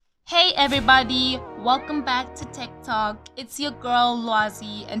Everybody, welcome back to Tech Talk. It's your girl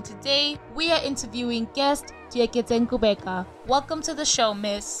Lwazi, and today we are interviewing guest Dieketeng Kubeka. Welcome to the show,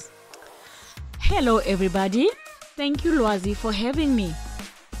 Miss. Hello everybody. Thank you Lwazi for having me.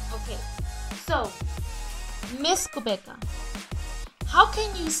 Okay, so Miss Kubeka, how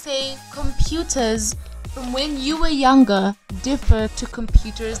can you say computers from when you were younger differ to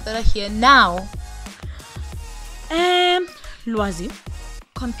computers that are here now? Lwazi,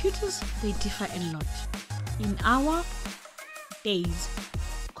 computers, they differ a lot. In our days,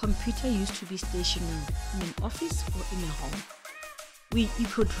 computer used to be stationary in an office or in a home. You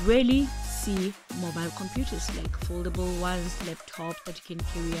could really see mobile computers like foldable ones, laptops that you can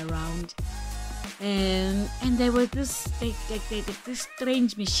carry around. And there were this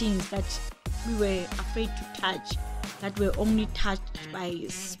strange machines that we were afraid to touch, that were only touched by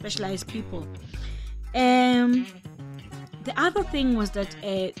specialized people. The other thing was that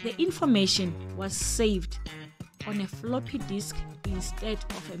the information was saved on a floppy disk instead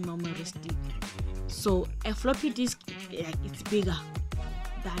of a memory stick. So a floppy disk, it's bigger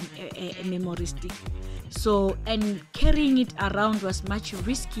than a memory stick. So, and carrying it around was much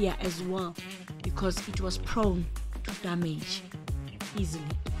riskier as well because it was prone to damage easily.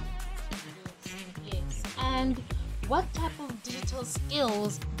 Yes. And what type of digital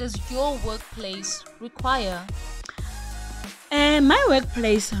skills does your workplace require? My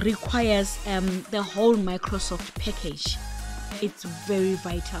workplace requires the whole Microsoft package. It's very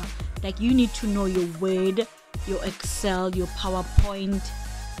vital. Like you need to know your Word, your Excel, your PowerPoint,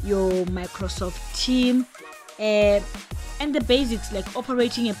 your Microsoft Team, and the basics like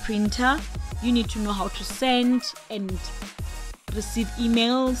operating a printer. You need to know how to send and receive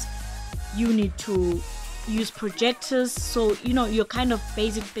emails. You need to use projectors. So, your kind of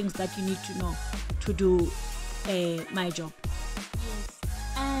basic things that you need to know to do my job.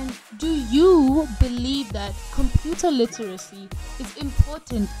 And do you believe that computer literacy is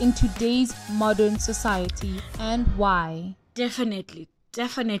important in today's modern society, and why? Definitely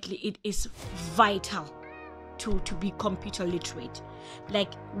it is vital to be computer literate.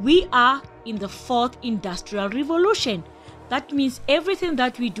 Like we are in the fourth industrial revolution. That means everything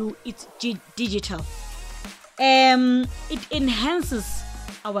that we do, it's digital. It enhances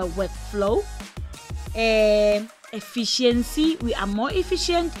our workflow. Efficiency, we are more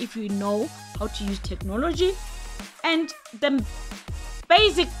efficient if we know how to use technology. And the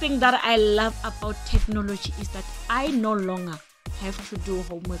basic thing that I love about technology is that I no longer have to do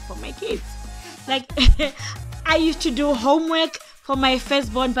homework for my kids. Like I used to do homework for my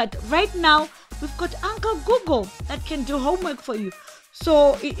firstborn, but right now we've got Uncle Google that can do homework for you.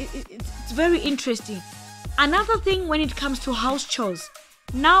 So it's very interesting. Another thing when it comes to house chores,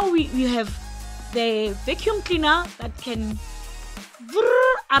 now we have the vacuum cleaner that can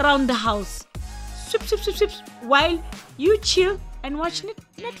around the house, sweep, while you chill and watch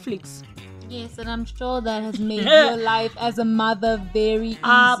Netflix. Yes, and I'm sure that has made your life as a mother very easy.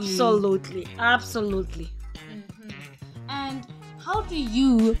 Absolutely. Mm-hmm. And how do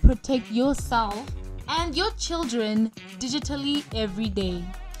you protect yourself and your children digitally every day?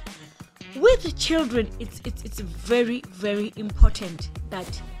 With the children, it's very, very important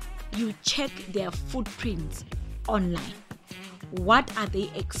that you check their footprints online. What are they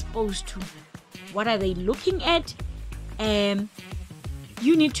exposed to? What are they looking at?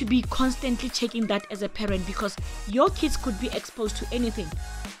 You need to be constantly checking that as a parent because your kids could be exposed to anything.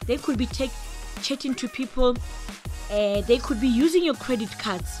 They could be chatting to people. They could be using your credit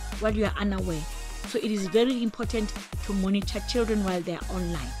cards while you are unaware. So it is very important to monitor children while they are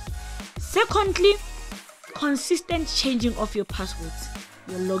online. Secondly, consistent changing of your passwords,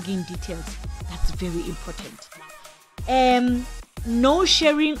 your login details. That's very important. No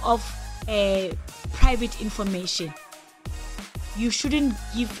sharing of private information. You shouldn't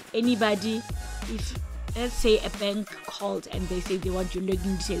give anybody, if let's say a bank called and they say they want your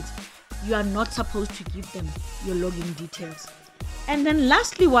login details, you are not supposed to give them your login details. And then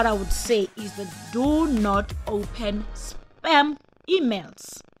lastly, what I would say is that do not open spam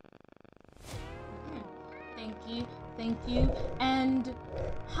emails. Thank you. And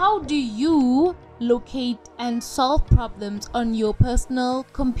how do you locate and solve problems on your personal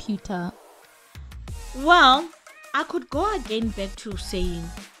computer? Well, I could go again back to saying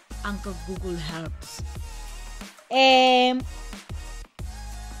Uncle Google helps.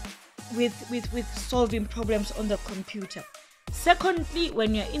 With solving problems on the computer. Secondly,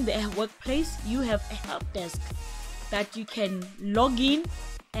 when you're in the workplace, you have a help desk that you can log in,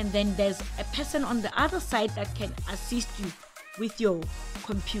 and then there's a person on the other side that can assist you with your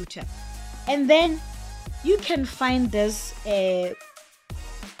computer. And then you can find this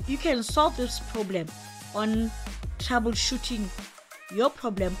you can solve this problem on troubleshooting your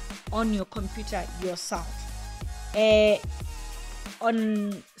problem on your computer yourself.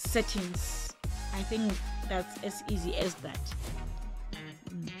 On settings, I think that's as easy as that.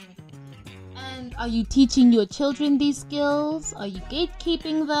 And are you teaching your children these skills? Are you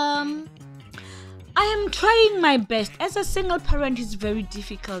gatekeeping them? I am trying my best. As a single parent, it's very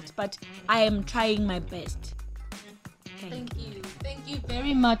difficult, but I am trying my best. Thank you. Thank you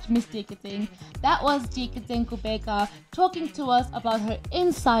very much, Miss Jeketeng. That was Jeketeng Kubeka talking to us about her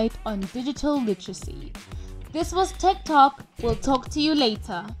insight on digital literacy. This was Tech Talk. We'll talk to you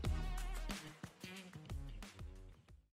later.